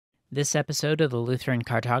This episode of The Lutheran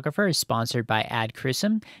Cartographer is sponsored by Ad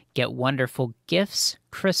Crucem. Get wonderful gifts,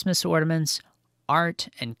 Christmas ornaments, art,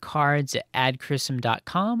 and cards at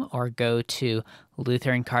adcrucem.com or go to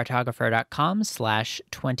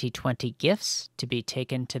lutherancartographer.com/2020gifts to be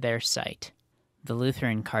taken to their site. The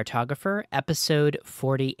Lutheran Cartographer, Episode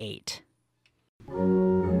 48.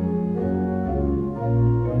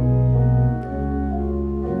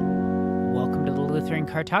 Welcome to The Lutheran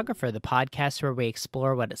Cartographer, the podcast where we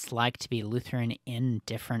explore what it's like to be Lutheran in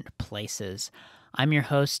different places. I'm your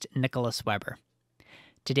host, Nicholas Weber.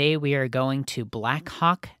 Today we are going to Black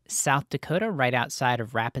Hawk, South Dakota, right outside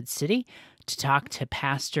of Rapid City, to talk to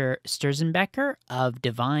Pastor Sturzenbecher of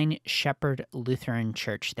Divine Shepherd Lutheran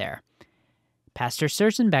Church there. Pastor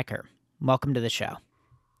Sturzenbecher, welcome to the show.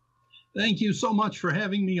 Thank you so much for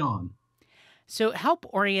having me on. So help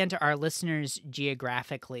orient our listeners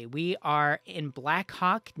geographically. We are in Black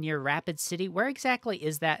Hawk near Rapid City. Where exactly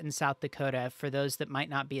is that in South Dakota for those that might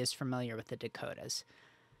not be as familiar with the Dakotas?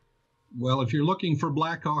 Well, if you're looking for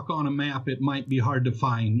Black Hawk on a map, it might be hard to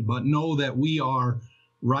find, but know that we are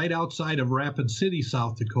right outside of Rapid City,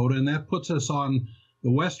 South Dakota, and that puts us on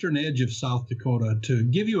the western edge of South Dakota. To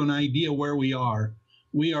give you an idea where we are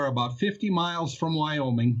about 50 miles from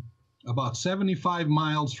Wyoming, about 75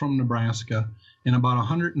 miles from Nebraska, and about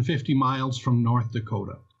 150 miles from North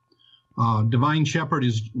Dakota. Divine Shepherd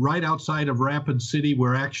is right outside of Rapid City.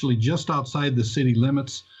 We're actually just outside the city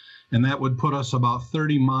limits, and that would put us about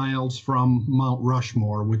 30 miles from Mount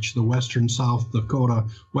Rushmore, which the western side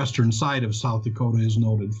of South Dakota is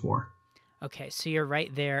noted for. Okay, so you're right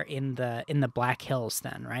there in the Black Hills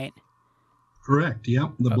then, right? Correct,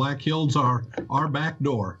 yep. The Black Hills are our back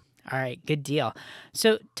door. All right, good deal.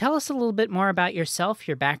 So tell us a little bit more about yourself,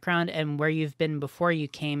 your background, and where you've been before you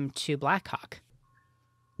came to Black Hawk.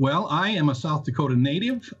 Well, I am a South Dakota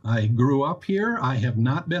native. I grew up here. I have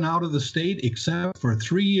not been out of the state except for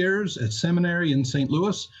 3 years at seminary in St.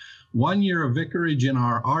 Louis, 1 year of vicarage in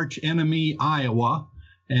our arch enemy, Iowa,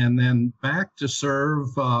 and then back to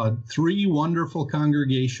serve 3 wonderful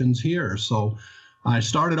congregations here. So I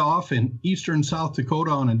started off in eastern South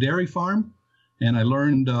Dakota on a dairy farm. And I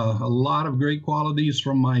learned a lot of great qualities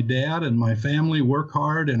from my dad and my family: work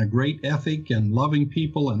hard and a great ethic and loving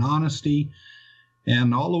people and honesty.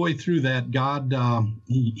 And all the way through that, God,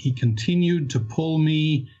 he continued to pull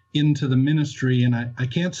me into the ministry. And I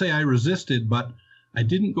can't say I resisted, but I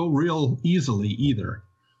didn't go real easily either.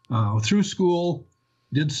 Through school,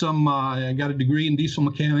 I got a degree in diesel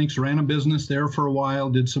mechanics, ran a business there for a while,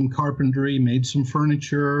 did some carpentry, made some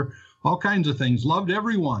furniture, all kinds of things, loved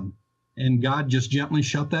everyone. And God just gently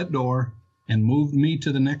shut that door and moved me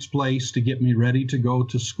to the next place to get me ready to go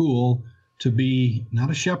to school to be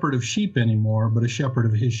not a shepherd of sheep anymore, but a shepherd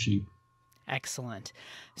of his sheep. Excellent.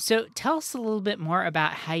 So tell us a little bit more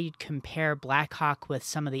about how you'd compare Black Hawk with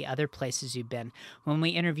some of the other places you've been. When we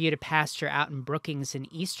interviewed a pastor out in Brookings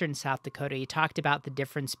in eastern South Dakota, you talked about the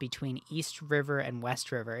difference between East River and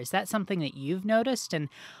West River. Is that something that you've noticed? And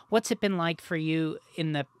what's it been like for you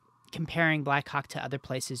in the comparing Black Hawk to other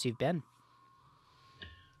places you've been?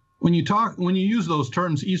 When you use those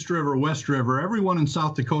terms, East River, West River, everyone in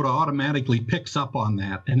South Dakota automatically picks up on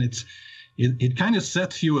that. And it kind of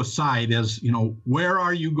sets you aside as, where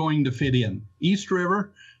are you going to fit in? East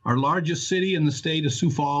River, our largest city in the state of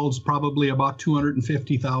Sioux Falls, probably about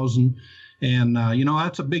 250,000. And,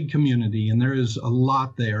 that's a big community, and there is a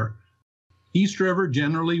lot there. East River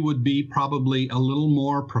generally would be probably a little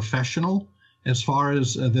more professional as far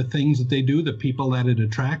as the things that they do, the people that it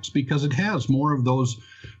attracts, because it has more of those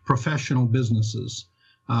professional businesses.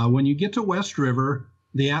 When you get to West River,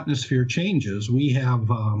 the atmosphere changes. We have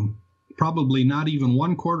probably not even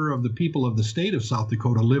 1/4 of the people of the state of South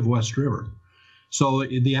Dakota live West River. So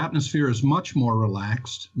the atmosphere is much more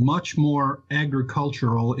relaxed, much more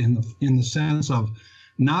agricultural in the sense of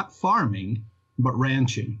not farming, but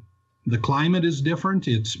ranching. The climate is different.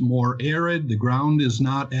 It's more arid. The ground is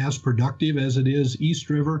not as productive as it is East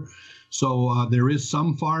River. So there is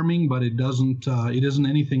some farming, but it isn't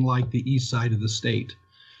anything like the east side of the state.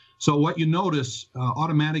 So what you notice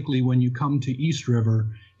automatically when you come to East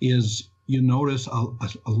River is you notice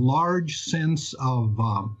a large sense of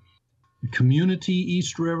community.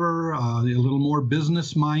 East River, a little more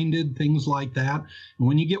business-minded, things like that. And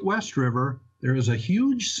when you get West River, there is a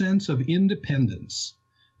huge sense of independence.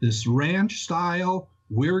 This ranch style,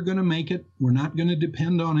 we're going to make it. We're not going to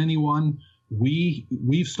depend on anyone.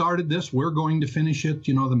 We've started this. We're going to finish it.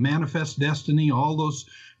 The manifest destiny, all those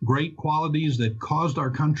great qualities that caused our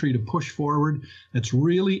country to push forward. That's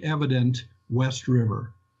really evident West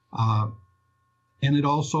River. And it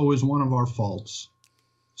also is one of our faults.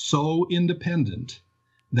 So independent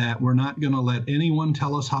that we're not going to let anyone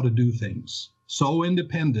tell us how to do things. So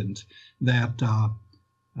independent that,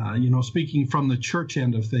 speaking from the church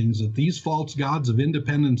end of things, that these false gods of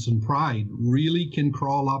independence and pride really can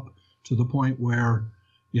crawl up to the point where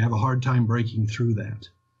you have a hard time breaking through that.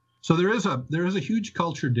 So there is a huge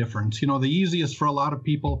culture difference. The easiest for a lot of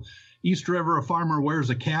people, East River, a farmer wears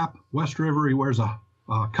a cap. West River, he wears a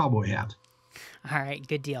cowboy hat. All right,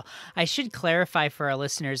 good deal. I should clarify for our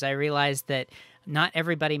listeners, I realize that not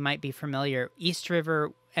everybody might be familiar. East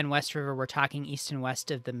River and West River, we're talking east and west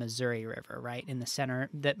of the Missouri River, right? In the center,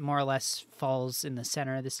 that more or less falls in the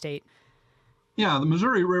center of the state? Yeah, the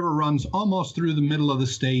Missouri River runs almost through the middle of the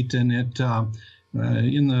state, and it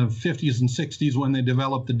in the 50s and 60s, when they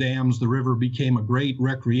developed the dams, the river became a great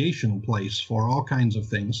recreational place for all kinds of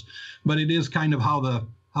things. But it is kind of how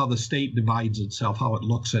the state divides itself, how it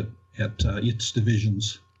looks at its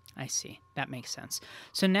divisions. I see. That makes sense.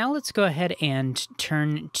 So now let's go ahead and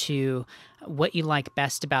turn to what you like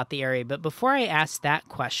best about the area. But before I ask that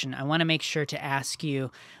question, I want to make sure to ask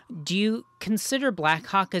you, do you consider Black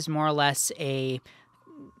Hawk as more or less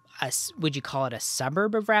would you call it a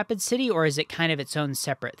suburb of Rapid City, or is it kind of its own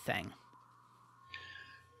separate thing?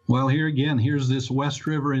 Well, here's this West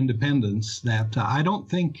River independence that I don't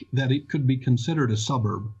think that it could be considered a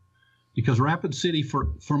suburb. Because Rapid City,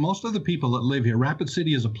 for most of the people that live here, Rapid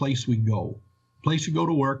City is a place we go. Place you go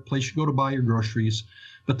to work, place you go to buy your groceries.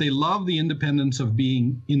 But they love the independence of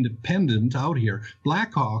being independent out here.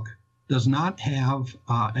 Black Hawk does not have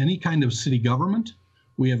any kind of city government.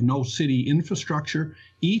 We have no city infrastructure.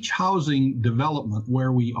 Each housing development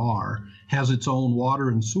where we are has its own water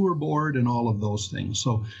and sewer board and all of those things.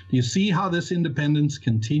 So do you see how this independence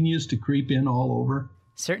continues to creep in all over?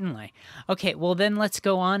 Certainly. Okay, well then let's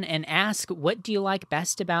go on and ask, what do you like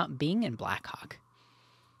best about being in Black Hawk?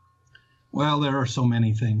 Well, there are so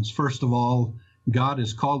many things. First of all, God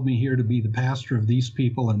has called me here to be the pastor of these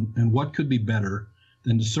people, and what could be better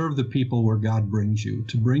than to serve the people where God brings you,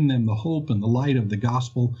 to bring them the hope and the light of the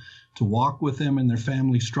gospel, to walk with them in their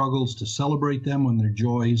family struggles, to celebrate them in their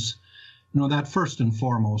joys. That first and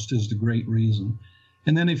foremost is the great reason.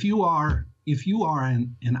 And then if you are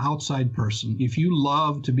an outside person, if you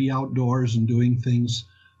love to be outdoors and doing things,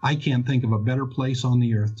 I can't think of a better place on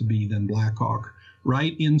the earth to be than Black Hawk.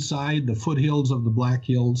 Right inside the foothills of the Black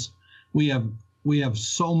Hills, we have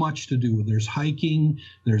so much to do. There's hiking,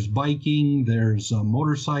 there's biking, there's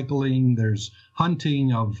motorcycling, there's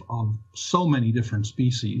hunting of so many different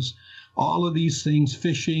species. All of these things,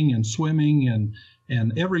 fishing and swimming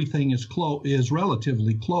and everything is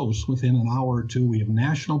relatively close, within an hour or two. We have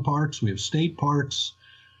national parks, we have state parks,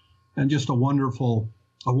 and just a wonderful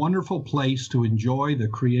place to enjoy the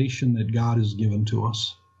creation that God has given to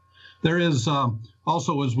us. There is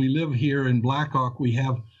also, as we live here in Black Hawk, we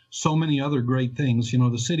have so many other great things.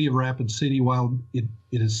 The city of Rapid City, while it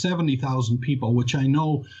is 70,000 people, which I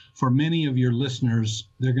know for many of your listeners,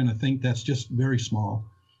 they're going to think that's just very small.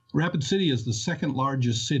 Rapid City is the second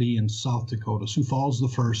largest city in South Dakota. Sioux Falls the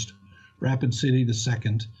first, Rapid City the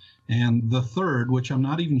second, and the third, which I'm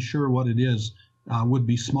not even sure what it is, would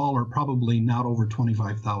be smaller, probably not over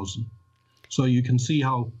 25,000. So you can see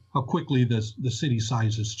how quickly the city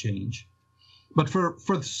sizes change. But for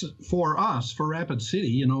us, for Rapid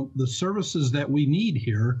City, the services that we need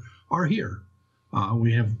here are here.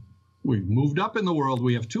 We've moved up in the world.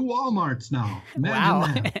 We have 2 Walmarts now.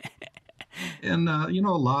 Imagine that. And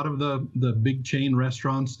a lot of the big chain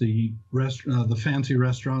restaurants, the fancy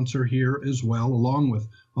restaurants are here as well, along with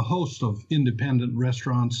a host of independent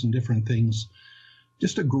restaurants and different things.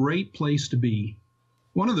 Just a great place to be.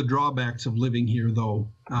 One of the drawbacks of living here, though,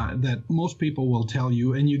 that most people will tell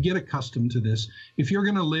you, and you get accustomed to this, if you're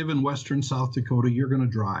going to live in western South Dakota, you're going to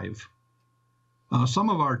drive. Some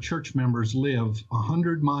of our church members live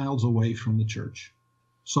 100 miles away from the church.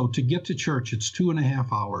 So to get to church, it's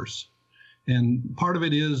 2.5 hours. And part of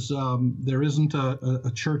it is there isn't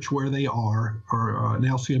a church where they are, or an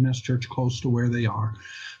LCMS church close to where they are.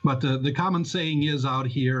 But the common saying is out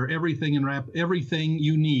here, everything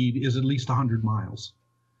you need is at least 100 miles.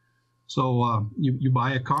 So you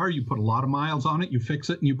buy a car, you put a lot of miles on it, you fix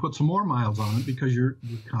it, and you put some more miles on it because you're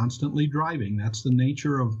constantly driving. That's the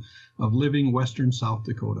nature of living western South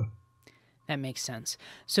Dakota. That makes sense.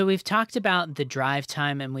 So we've talked about the drive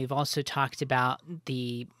time, and we've also talked about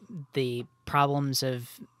the problems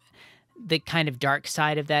of the kind of dark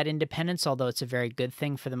side of that independence, although it's a very good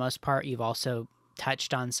thing for the most part. You've also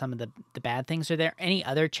touched on some of the bad things. Are there any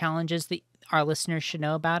other challenges that our listeners should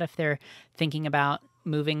know about if they're thinking about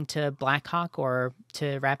moving to Black Hawk or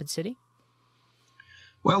to Rapid City?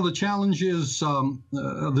 Well, the challenge is,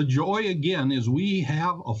 the joy again is we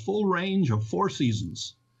have a full range of 4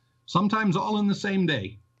 seasons. sometimes all in the same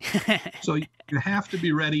day. So you have to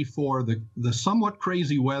be ready for the somewhat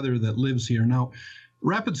crazy weather that lives here. Now,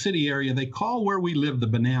 Rapid City area, they call where we live the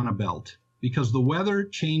banana belt because the weather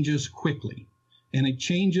changes quickly. And it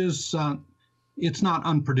changes, it's not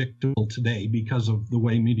unpredictable today because of the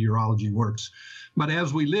way meteorology works. But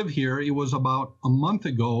as we live here, it was about a month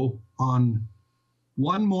ago on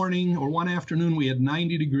one morning or one afternoon, we had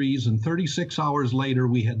 90 degrees, and 36 hours later,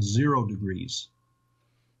 we had 0 degrees.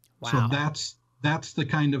 Wow. So that's the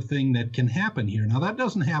kind of thing that can happen here. Now, that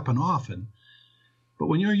doesn't happen often, but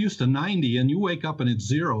when you're used to 90 and you wake up and it's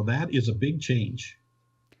 0, that is a big change.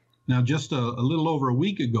 Now, just a little over a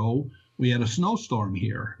week ago, we had a snowstorm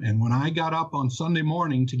here, and when I got up on Sunday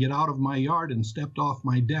morning to get out of my yard and stepped off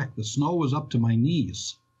my deck, the snow was up to my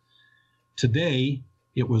knees. Today,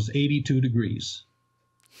 it was 82 degrees.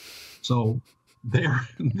 So there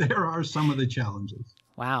are some of the challenges.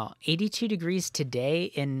 Wow, 82 degrees today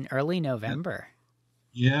in early November.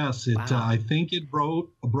 Yes, Wow. I think it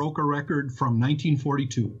broke a record from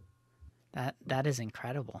 1942. That is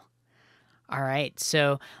incredible. All right,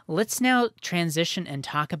 so let's now transition and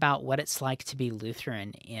talk about what it's like to be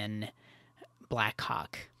Lutheran in Black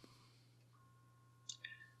Hawk.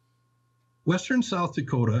 Western South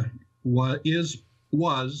Dakota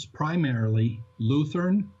was primarily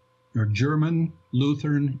Lutheran or German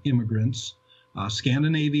Lutheran immigrants,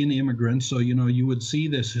 Scandinavian immigrants. So, you would see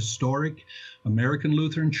this historic American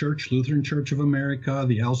Lutheran Church of America,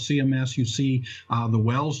 the LCMS. You see the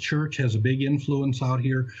Wells Church has a big influence out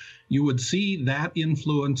here. You would see that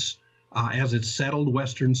influence as it settled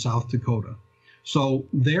Western South Dakota. So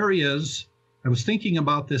I was thinking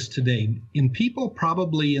about this today, in people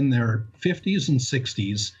probably in their 50s and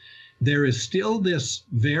 60s, there is still this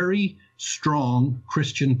very strong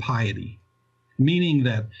Christian piety, meaning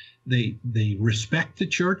that they respect the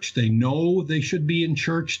church. They know they should be in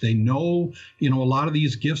church. They know, a lot of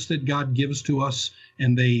these gifts that God gives to us,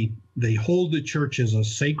 and they hold the church as a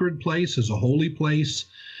sacred place, as a holy place.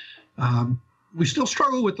 We still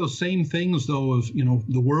struggle with those same things, though, of,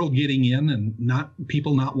 the world getting in and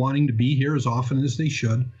people not wanting to be here as often as they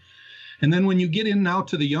should. And then when you get in now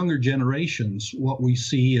to the younger generations, what we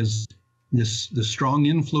see is the strong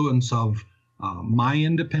influence of my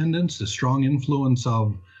independence, the strong influence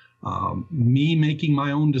of me making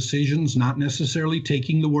my own decisions, not necessarily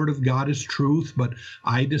taking the word of God as truth, but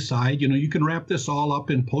I decide, you can wrap this all up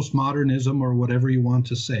in postmodernism or whatever you want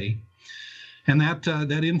to say. And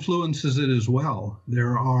that influences it as well.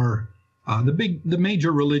 There are the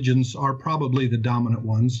major religions are probably the dominant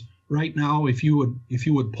ones. Right now, if you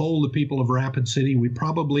would poll the people of Rapid City, we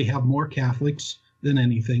probably have more Catholics than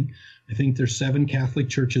anything. I think there's 7 Catholic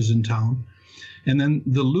churches in town. And then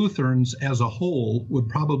the Lutherans as a whole would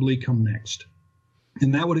probably come next.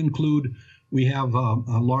 And that would include, we have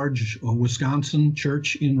a large Wisconsin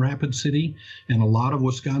church in Rapid City and a lot of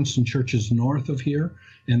Wisconsin churches north of here.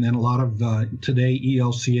 And then a lot of today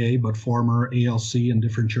ELCA, but former ALC and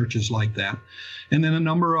different churches like that. And then a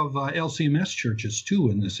number of LCMS churches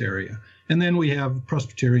too in this area. And then we have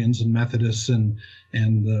Presbyterians and Methodists and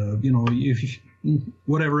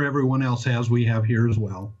whatever everyone else has, we have here as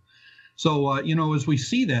well. So, as we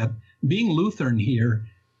see that, being Lutheran here,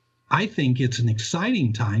 I think it's an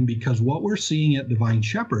exciting time because what we're seeing at Divine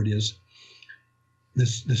Shepherd is the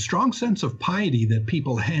strong sense of piety that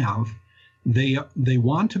people have. They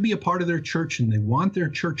want to be a part of their church and they want their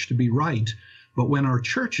church to be right. But when our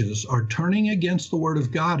churches are turning against the Word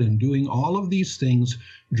of God and doing all of these things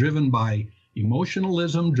driven by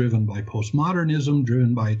emotionalism, driven by postmodernism,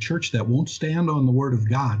 driven by a church that won't stand on the Word of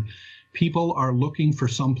God, people are looking for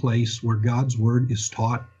some place where God's Word is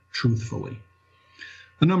taught truthfully.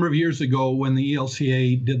 A number of years ago, when the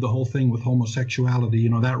ELCA did the whole thing with homosexuality,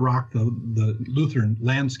 that rocked the Lutheran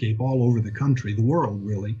landscape all over the country, the world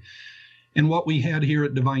really. And what we had here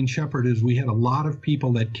at Divine Shepherd is we had a lot of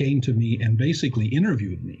people that came to me and basically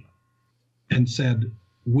interviewed me and said,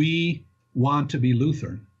 we want to be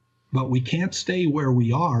Lutheran, but we can't stay where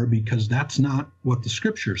we are because that's not what the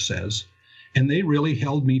Scripture says. And they really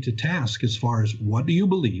held me to task as far as, what do you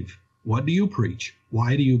believe? What do you preach?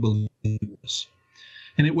 Why do you believe this?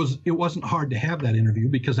 And it wasn't hard to have that interview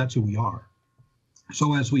because that's who we are.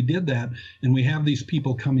 So as we did that, and we have these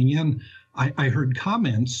people coming in, I heard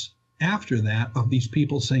comments after that of these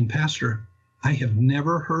people saying, Pastor, I have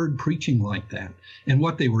never heard preaching like that. And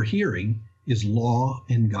what they were hearing is law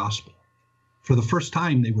and gospel. For the first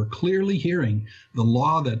time, they were clearly hearing the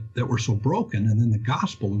law that were so broken, and then the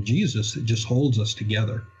gospel of Jesus that just holds us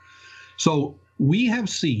together. So we have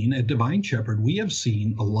seen at Divine Shepherd, we have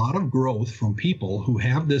seen a lot of growth from people who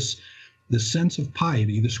have this sense of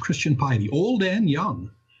piety, this Christian piety, old and young.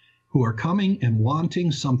 who are coming and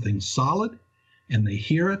wanting something solid, and they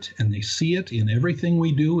hear it and they see it in everything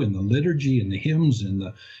we do, in the liturgy, in the hymns, in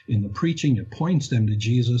the preaching. It points them to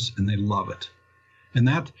Jesus, and they love it. And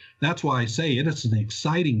that's why I say it is an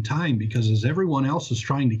exciting time, because as everyone else is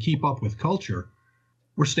trying to keep up with culture,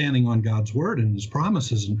 we're standing on God's word and his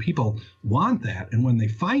promises, and people want that. And when they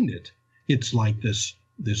find it, it's like this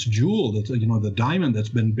jewel that's, the diamond that's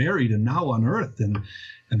been buried and now unearthed, and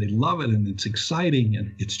they love it, and it's exciting,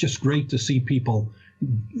 and it's just great to see people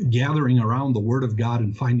gathering around the word of God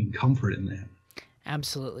and finding comfort in that.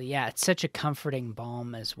 Absolutely. Yeah. It's such a comforting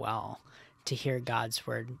balm as well to hear God's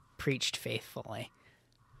word preached faithfully.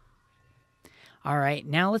 All right,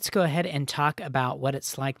 now let's go ahead and talk about what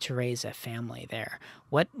it's like to raise a family there.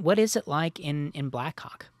 What is it like in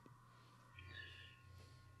Blackhawk?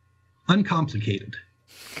 Uncomplicated.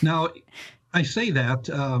 Now, I say that,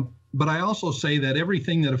 but I also say that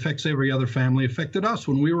everything that affects every other family affected us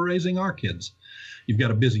when we were raising our kids. You've got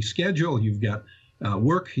a busy schedule, you've got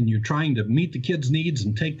work, and you're trying to meet the kids' needs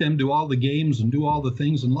and take them to all the games and do all the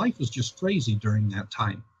things, and life is just crazy during that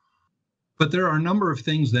time. But there are a number of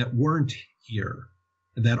things that weren't here,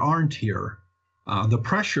 that aren't here. The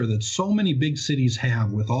pressure that so many big cities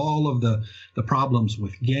have with all of the problems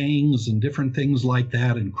with gangs and different things like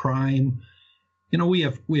that, and crime. We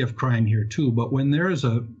have crime here too, but when there is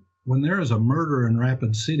a murder in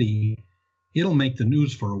Rapid City, it'll make the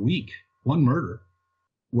news for a week, one murder,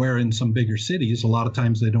 where in some bigger cities, a lot of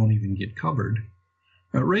times they don't even get covered.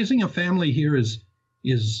 Raising a family here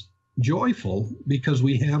is joyful, because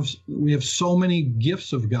we have so many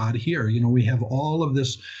gifts of God here. We have all of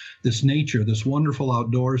this nature, this wonderful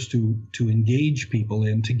outdoors to engage people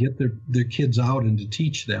in, to get their kids out and to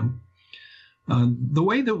teach them. The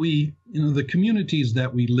way that we, the communities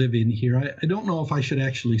that we live in here, I don't know if I should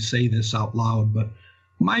actually say this out loud, but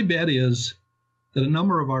my bet is that a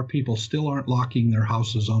number of our people still aren't locking their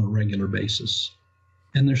houses on a regular basis.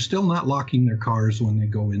 And they're still not locking their cars when they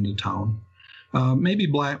go into town. Maybe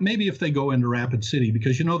if they go into Rapid City,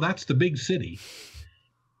 because that's the big city,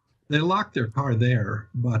 they lock their car there.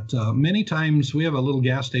 But many times we have a little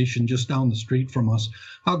gas station just down the street from us.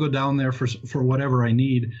 I'll go down there for whatever I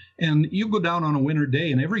need, and you go down on a winter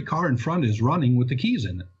day, and every car in front is running with the keys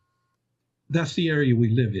in it. That's the area we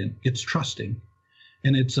live in. It's trusting,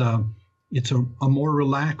 and it's a more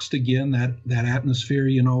relaxed, again, that atmosphere,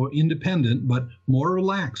 independent, but more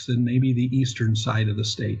relaxed than maybe the eastern side of the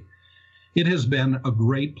state. It has been a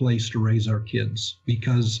great place to raise our kids,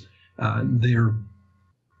 because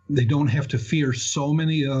they don't have to fear so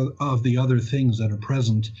many of the other things that are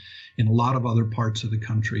present in a lot of other parts of the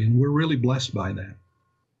country, and we're really blessed by that.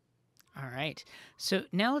 All right. So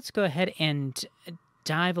now let's go ahead and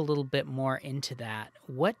dive a little bit more into that.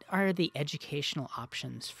 What are the educational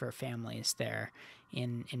options for families there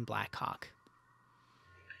in Blackhawk?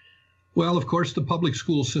 Well, of course, the public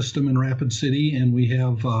school system in Rapid City, and we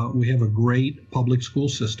have a great public school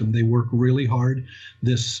system. They work really hard.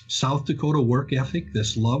 This South Dakota work ethic,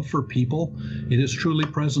 this love for people, it is truly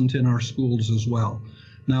present in our schools as well.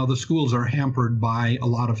 Now, the schools are hampered by a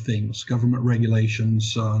lot of things, government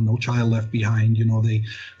regulations, No Child Left Behind.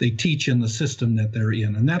 They teach in the system that they're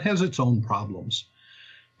in, and that has its own problems.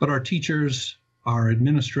 But our teachers, our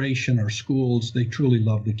administration, our schools, they truly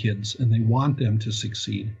love the kids, and they want them to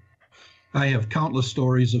succeed. I have countless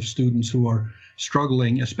stories of students who are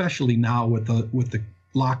struggling, especially now with the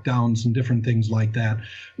lockdowns and different things like that,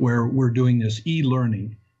 where we're doing this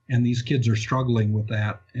e-learning, and these kids are struggling with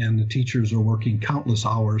that, and the teachers are working countless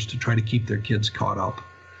hours to try to keep their kids caught up.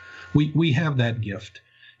 We have that gift.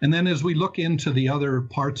 And then as we look into the other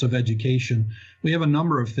parts of education, we have a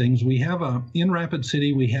number of things. In Rapid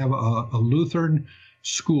City, we have a Lutheran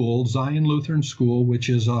school, Zion Lutheran School, which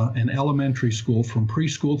is an elementary school from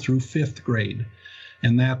preschool through 5th grade.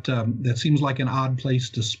 And that seems like an odd place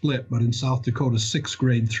to split, but in South Dakota, 6th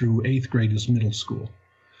grade through 8th grade is middle school.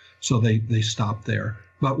 So they stop there.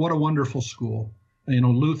 But what a wonderful school.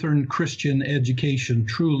 Lutheran Christian education,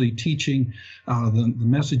 truly teaching the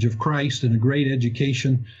message of Christ, and a great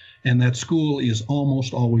education. And that school is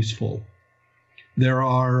almost always full. There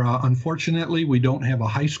are, unfortunately, we don't have a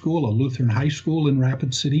high school, a Lutheran high school in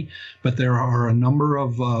Rapid City, but there are a number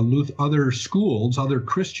of other schools, other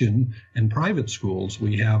Christian and private schools.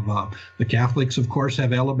 We have the Catholics, of course,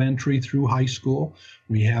 have elementary through high school.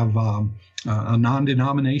 We have a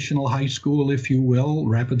non-denominational high school, if you will,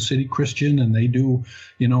 Rapid City Christian, and they do,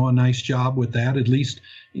 a nice job with that, at least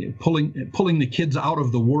pulling the kids out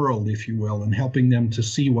of the world, if you will, and helping them to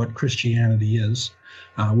see what Christianity is.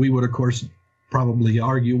 We would, of course, probably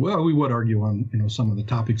argue, we would argue on some of the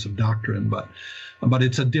topics of doctrine, but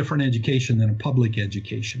it's a different education than a public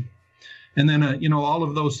education. And then, all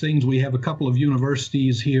of those things, we have a couple of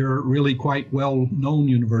universities here, really quite well-known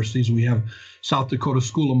universities. We have South Dakota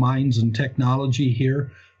School of Mines and Technology here,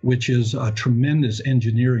 which is a tremendous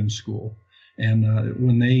engineering school. And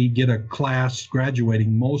when they get a class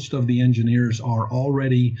graduating, most of the engineers are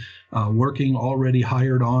already working, already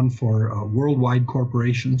hired on for worldwide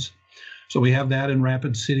corporations. So we have that in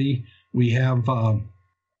Rapid City. We have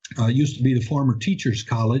used to be the former Teachers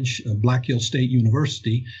College, Black Hills State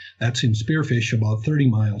University. That's in Spearfish, about 30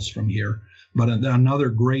 miles from here. But another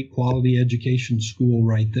great quality education school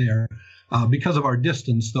right there. Because of our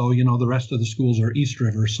distance, though, the rest of the schools are East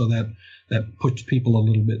River, so that puts people a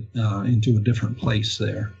little bit into a different place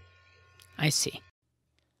there. I see.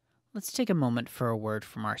 Let's take a moment for a word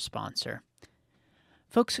from our sponsor.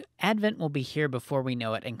 Folks, Advent will be here before we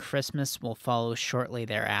know it, and Christmas will follow shortly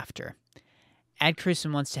thereafter. Ad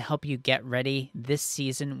Cruisum wants to help you get ready this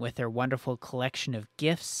season with their wonderful collection of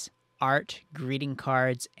gifts, art, greeting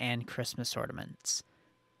cards, and Christmas ornaments.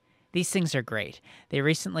 These things are great. They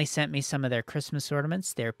recently sent me some of their Christmas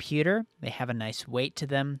ornaments. They're pewter. They have a nice weight to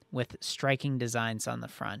them with striking designs on the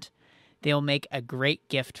front. They'll make a great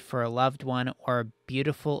gift for a loved one or a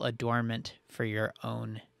beautiful adornment for your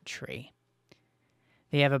own tree.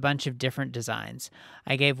 They have a bunch of different designs.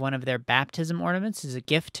 I gave one of their baptism ornaments as a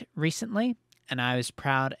gift recently, and I was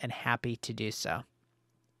proud and happy to do so.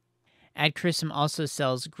 Ad Cruisum also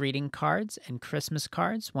sells greeting cards and Christmas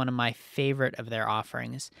cards, one of my favorite of their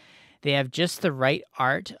offerings. They have just the right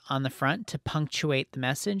art on the front to punctuate the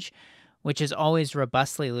message, which is always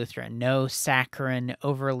robustly Lutheran. No saccharine,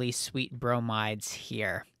 overly sweet bromides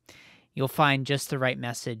here. You'll find just the right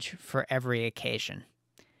message for every occasion.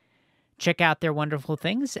 Check out their wonderful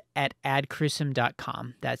things at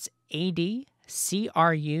adcruisum.com. That's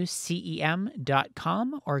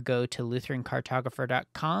ADCRUCEM.com, or go to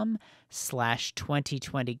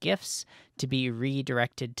lutherancartographer.com/2020gifts to be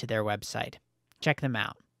redirected to their website. Check them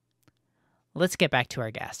out. Let's get back to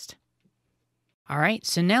our guest. All right,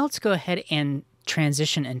 so now let's go ahead and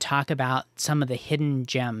transition and talk about some of the hidden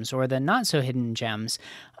gems, or the not so hidden gems,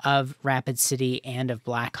 of Rapid City and of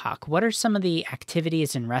Black Hawk. What are some of the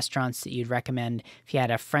activities and restaurants that you'd recommend if you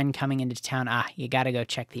had a friend coming into town? You got to go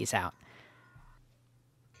check these out.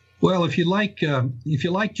 Well, if you like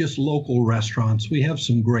just local restaurants, we have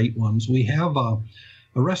some great ones. We have a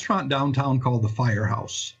restaurant downtown called the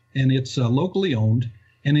Firehouse, and it's locally owned.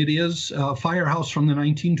 And it is a firehouse from the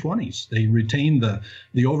 1920s. They retained the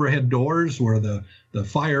overhead doors where the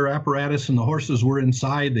fire apparatus and the horses were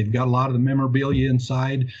inside. They've got a lot of the memorabilia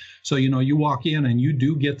inside. So, you walk in and you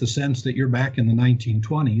do get the sense that you're back in the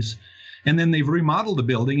 1920s. And then they've remodeled the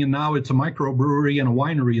building, and now it's a microbrewery and a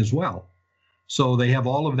winery as well. So they have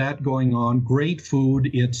all of that going on. Great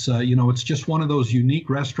food. It's, it's just one of those unique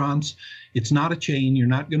restaurants. It's not a chain. You're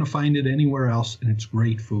not going to find it anywhere else, and it's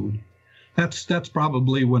great food. That's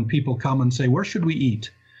probably when people come and say, where should we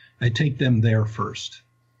eat? I take them there first.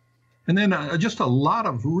 And then just a lot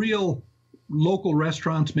of real local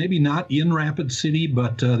restaurants, maybe not in Rapid City,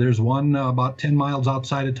 but there's one about 10 miles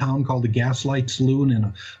outside of town called the Gaslight Saloon in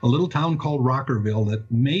a little town called Rockerville that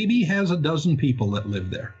maybe has a dozen people that live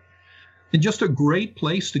there. And just a great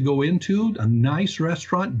place to go into, a nice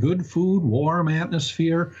restaurant, good food, warm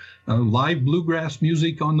atmosphere, live bluegrass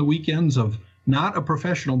music on the weekends of not a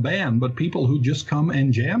professional band, but people who just come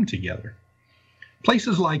and jam together.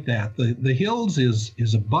 Places like that. The Hills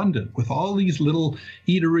is abundant with all these little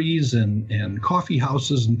eateries and coffee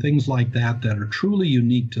houses and things like that are truly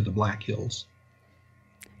unique to the Black Hills.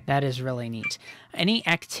 That is really neat. Any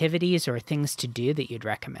activities or things to do that you'd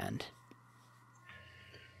recommend?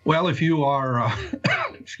 Well, if you are,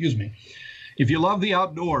 excuse me, if you love the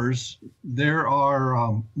outdoors, there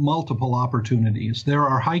are multiple opportunities. There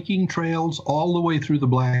are hiking trails all the way through the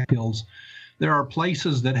Black Hills. There are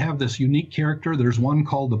places that have this unique character. There's one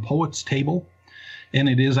called the Poet's Table, and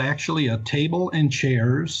it is actually a table and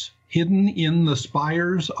chairs hidden in the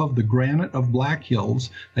spires of the granite of Black Hills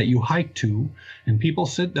that you hike to, and people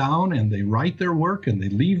sit down and they write their work and they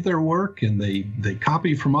leave their work and they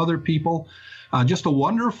copy from other people. Just a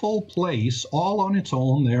wonderful place all on its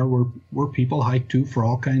own there where people hike to for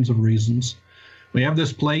all kinds of reasons. We have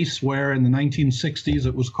this place where in the 1960s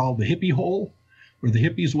it was called the Hippie Hole, where the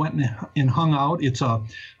hippies went and hung out. It's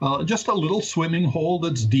just a little swimming hole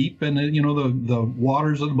that's deep, and the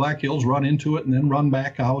waters of the Black Hills run into it and then run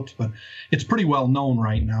back out. But it's pretty well known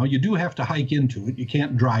right now. You do have to hike into it. You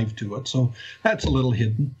can't drive to it, so that's a little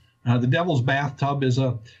hidden. The Devil's Bathtub is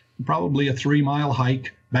probably a 3-mile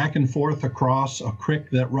hike back and forth across a creek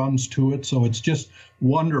that runs to it. So it's just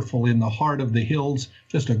wonderful in the heart of the hills,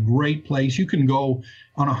 just a great place. You can go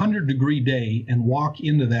on a 100-degree day and walk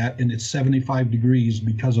into that, and it's 75 degrees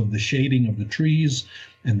because of the shading of the trees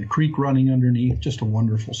and the creek running underneath. Just a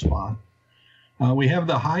wonderful spot. We have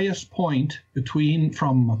the highest point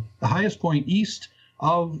from the highest point east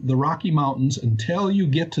of the Rocky Mountains until you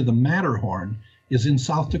get to the Matterhorn is in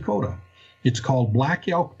South Dakota. It's called Black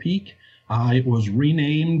Elk Peak. It was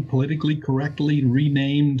renamed, politically correctly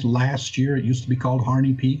renamed last year. It used to be called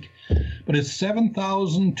Harney Peak, but it's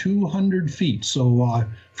 7,200 feet. So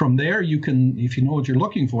from there, you can, if you know what you're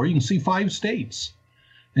looking for, you can see 5 states.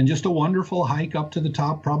 And just a wonderful hike up to the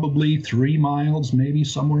top, probably 3 miles, maybe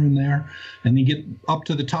somewhere in there. And you get up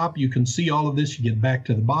to the top, you can see all of this. You get back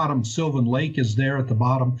to the bottom. Sylvan Lake is there at the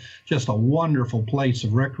bottom. Just a wonderful place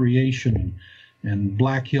of recreation and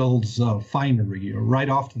Black Hills finery. Right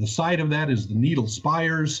off to the side of that is the Needle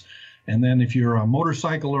Spires. And then if you're a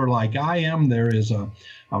motorcycler like I am, there is a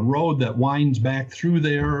road that winds back through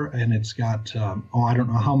there, and it's got, I don't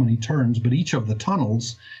know how many turns, but each of the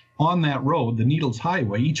tunnels on that road, the Needles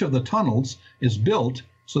Highway, each of the tunnels is built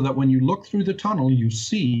so that when you look through the tunnel, you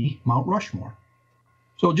see Mount Rushmore.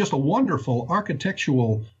 So just a wonderful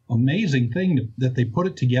architectural, amazing thing that they put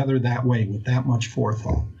it together that way with that much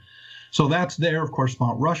forethought. So that's there. Of course,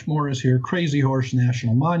 Mount Rushmore is here. Crazy Horse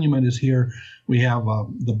National Monument is here. We have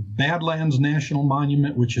the Badlands National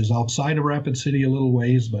Monument, which is outside of Rapid City a little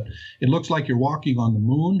ways, but it looks like you're walking on the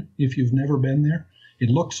moon if you've never been there. It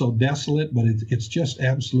looks so desolate, but it's just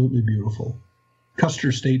absolutely beautiful.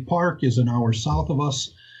 Custer State Park is an hour south of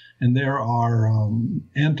us, and there are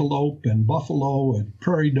antelope and buffalo and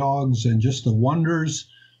prairie dogs and just the wonders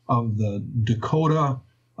of the Dakota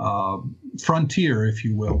frontier, if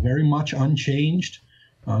you will, very much unchanged.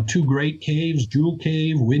 2 great caves, Jewel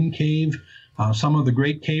Cave, Wind Cave. Some of the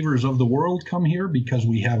great cavers of the world come here because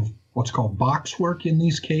we have what's called boxwork in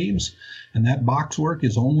these caves, and that boxwork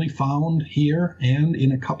is only found here and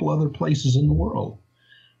in a couple other places in the world.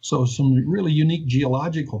 So some really unique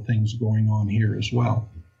geological things going on here as well.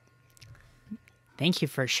 Thank you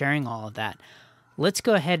for sharing all of that. Let's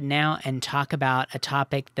go ahead now and talk about a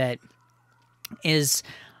topic that is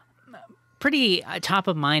pretty top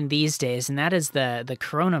of mind these days, and that is the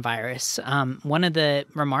coronavirus. One of the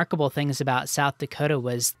remarkable things about South Dakota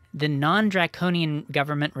was the non-draconian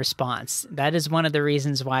government response. That is one of the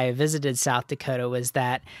reasons why I visited South Dakota, was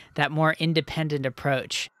that more independent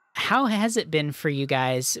approach. How has it been for you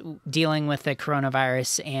guys dealing with the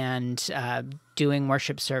coronavirus and doing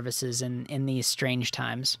worship services in these strange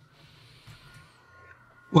times?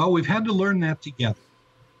 Well, we've had to learn that together.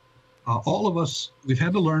 All of us, we've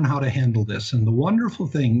had to learn how to handle this. And the wonderful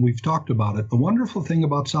thing, we've talked about it, the wonderful thing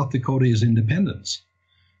about South Dakota is independence.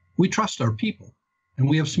 We trust our people, and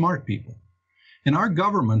we have smart people. And our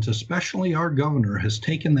government, especially our governor, has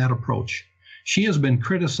taken that approach. She has been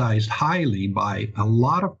criticized highly by a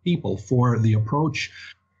lot of people for the approach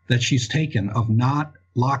that she's taken of not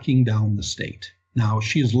locking down the state. Now,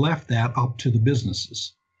 she has left that up to the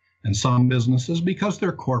businesses. And some businesses, because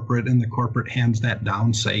they're corporate and the corporate hands that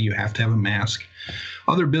down, say you have to have a mask.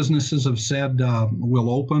 Other businesses have said,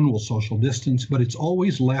 we'll open, we'll social distance, but it's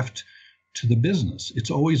always left to the business.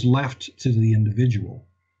 It's always left to the individual.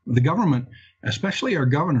 The government, especially our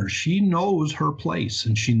governor, she knows her place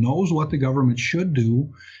and she knows what the government should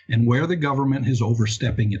do and where the government is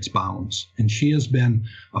overstepping its bounds. And she has been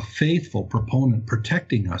a faithful proponent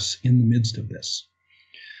protecting us in the midst of this.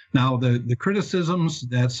 Now, the criticisms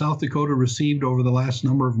that South Dakota received over the last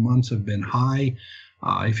number of months have been high.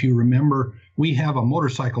 If you remember, we have a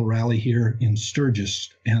motorcycle rally here in Sturgis,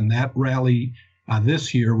 and that rally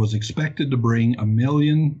this year was expected to bring 1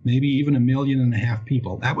 million, maybe even 1.5 million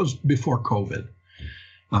people. That was before COVID.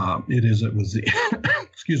 It was the,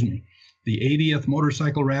 excuse me, the 80th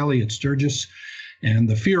motorcycle rally at Sturgis. And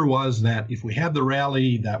the fear was that if we had the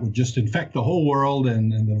rally, that would just infect the whole world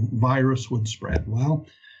and the virus would spread. Well,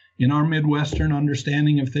 in our Midwestern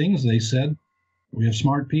understanding of things, they said, we have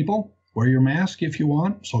smart people, wear your mask if you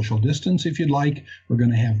want, social distance if you'd like, we're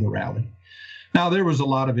going to have the rally. Now, there was a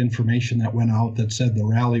lot of information that went out that said the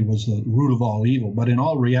rally was the root of all evil, but in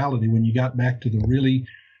all reality, when you got back to the really,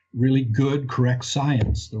 really good, correct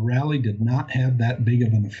science, the rally did not have that big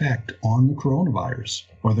of an effect on the coronavirus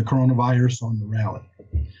or the coronavirus on the rally.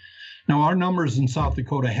 Now, our numbers in South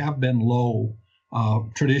Dakota have been low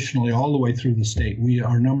traditionally all the way through the state.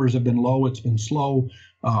 Our numbers have been low. It's been slow.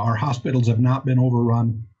 Our hospitals have not been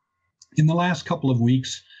overrun. In the last couple of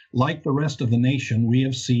weeks, like the rest of the nation, we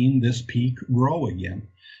have seen this peak grow again.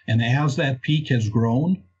 And as that peak has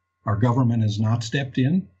grown, our government has not stepped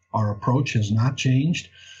in. Our approach has not changed.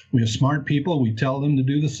 We have smart people. We tell them to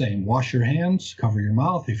do the same. Wash your hands, cover your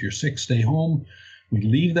mouth. If you're sick, stay home. We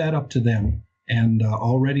leave that up to them. And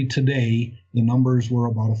already today, the numbers were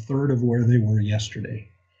about a third of where they were yesterday.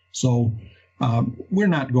 So we're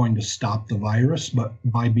not going to stop the virus, but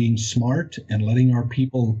by being smart and letting our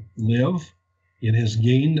people live, it has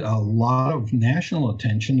gained a lot of national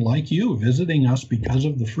attention, like you visiting us because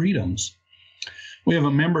of the freedoms. We have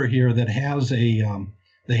a member here that has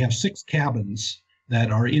they have 6 cabins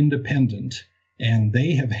that are independent, and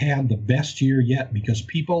they have had the best year yet because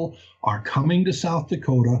people are coming to South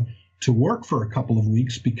Dakota to work for a couple of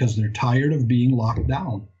weeks because they're tired of being locked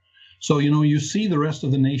down. So, you see the rest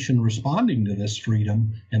of the nation responding to this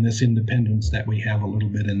freedom and this independence that we have a little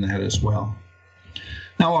bit in that as well.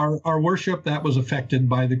 Now, our worship, that was affected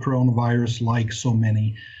by the coronavirus like so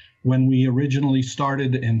many. When we originally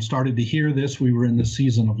started to hear this, we were in the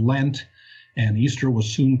season of Lent, and Easter was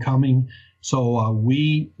soon coming. So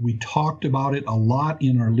we talked about it a lot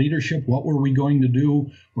in our leadership. What were we going to do?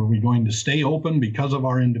 Were we going to stay open because of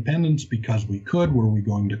our independence, because we could? Were we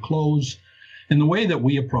going to close? And the way that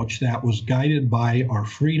we approached that was guided by our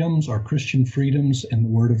freedoms, our Christian freedoms, and the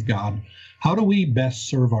Word of God. How do we best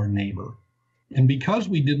serve our neighbor? And because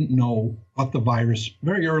we didn't know what the virus,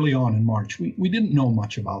 very early on in March, we didn't know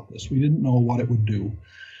much about this. We didn't know what it would do.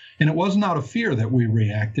 And it wasn't out of fear that we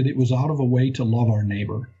reacted. It was out of a way to love our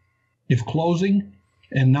neighbor. If closing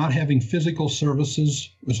and not having physical services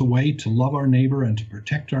was a way to love our neighbor and to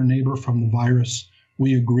protect our neighbor from the virus,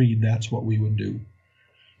 we agreed that's what we would do.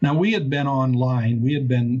 Now, we had been online, we had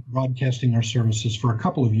been broadcasting our services for a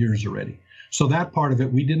couple of years already. So that part of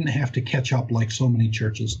it, we didn't have to catch up like so many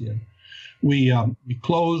churches did. We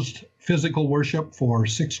closed physical worship for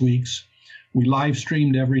 6 weeks. We live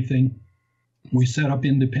streamed everything. We set up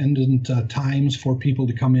independent times for people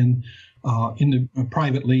to come in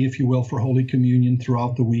privately, if you will, for Holy Communion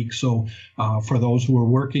throughout the week. So for those who were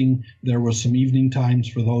working, there was some evening times.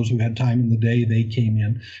 For those who had time in the day, they came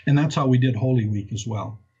in. And that's how we did Holy Week as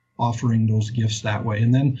well, offering those gifts that way.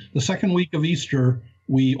 And then the second week of Easter,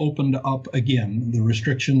 we opened up again. The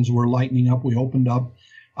restrictions were lightening up. We opened up.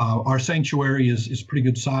 Our sanctuary is pretty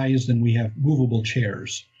good sized, and we have movable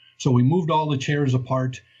chairs. So we moved all the chairs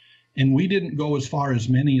apart, and we didn't go as far as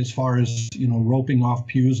roping off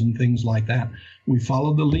pews and things like that. We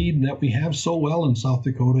followed the lead that we have so well in South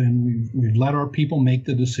Dakota, and we've let our people make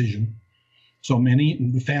the decision. So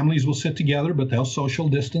the families will sit together, but they'll social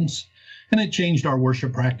distance. And it changed our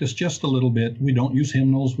worship practice just a little bit. We don't use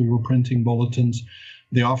hymnals. We were printing bulletins.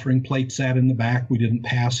 The offering plate sat in the back. We didn't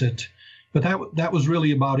pass it. But that was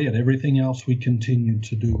really about it. Everything else we continued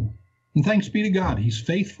to do. And thanks be to God. He's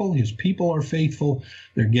faithful. His people are faithful.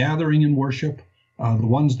 They're gathering in worship. The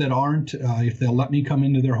ones that aren't, if they'll let me come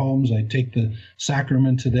into their homes, I take the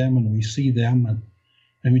sacrament to them and we see them.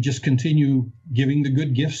 And we just continue giving the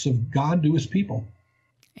good gifts of God to his people.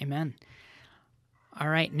 Amen. All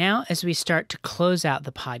right, now as we start to close out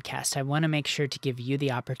the podcast, I want to make sure to give you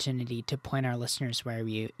the opportunity to point our listeners where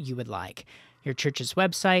you would like. Your church's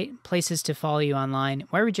website, places to follow you online.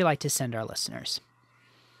 Where would you like to send our listeners?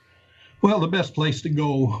 Well, the best place to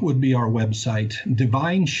go would be our website,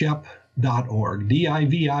 divineshep.org,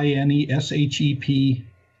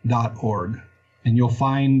 divineshep.org. And you'll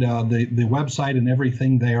find the website and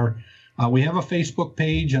everything there. We have a Facebook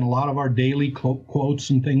page and a lot of our daily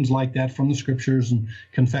quotes and things like that from the scriptures and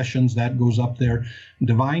confessions that goes up there.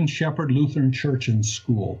 Divine Shepherd Lutheran Church and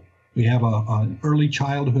School. We have an early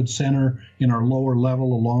childhood center in our lower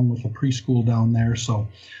level along with a preschool down there. So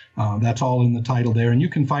that's all in the title there. And you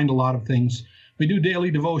can find a lot of things. We do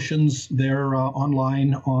daily devotions. They're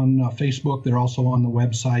online on Facebook. They're also on the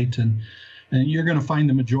website. And you're going to find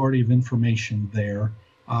the majority of information there.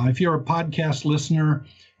 If you're a podcast listener,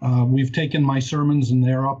 we've taken my sermons and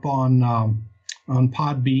they're up on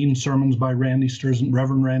Podbean, sermons by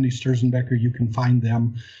Reverend Randy Sturzenbecher. You can find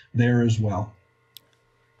them there as well.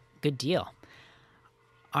 Good deal.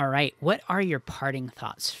 All right. What are your parting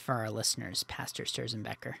thoughts for our listeners, Pastor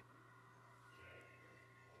Sturzenbecher?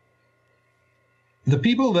 The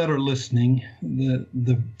people that are listening,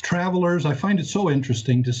 the travelers, I find it so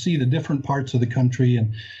interesting to see the different parts of the country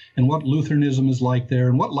and what Lutheranism is like there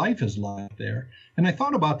and what life is like there. And I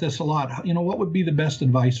thought about this a lot. What would be the best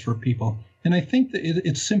advice for people? And I think that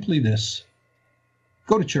it's simply this.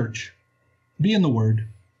 Go to church. Be in the Word.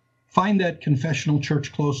 Find that confessional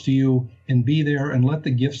church close to you and be there and let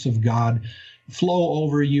the gifts of God flow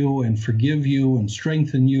over you and forgive you and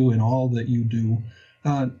strengthen you in all that you do.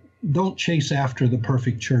 Don't chase after the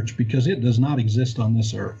perfect church because it does not exist on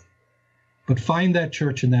this earth. But find that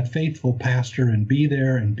church and that faithful pastor and be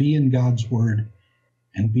there and be in God's Word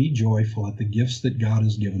and be joyful at the gifts that God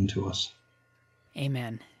has given to us.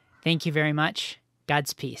 Amen. Thank you very much.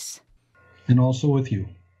 God's peace. And also with you.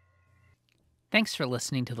 Thanks for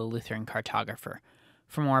listening to the Lutheran Cartographer.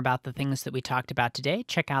 For more about the things that we talked about today,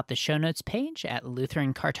 check out the show notes page at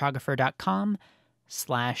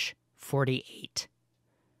lutherancartographer.com/48.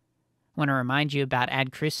 I want to remind you about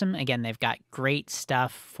Ad Crucem. Again, they've got great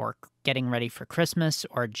stuff for getting ready for Christmas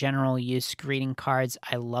or general use greeting cards.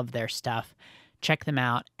 I love their stuff. Check them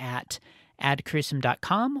out at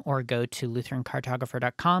adcrucem.com or go to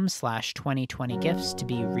lutherancartographer.com/2020gifts to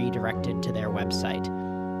be redirected to their website.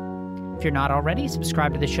 If you're not already,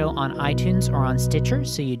 subscribe to the show on iTunes or on Stitcher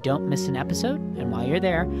so you don't miss an episode. And while you're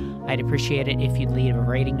there, I'd appreciate it if you'd leave a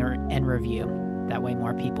rating and review. That way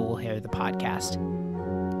more people will hear the podcast.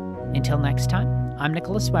 Until next time, I'm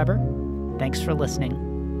Nicholas Weber. Thanks for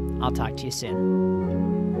listening. I'll talk to you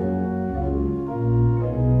soon.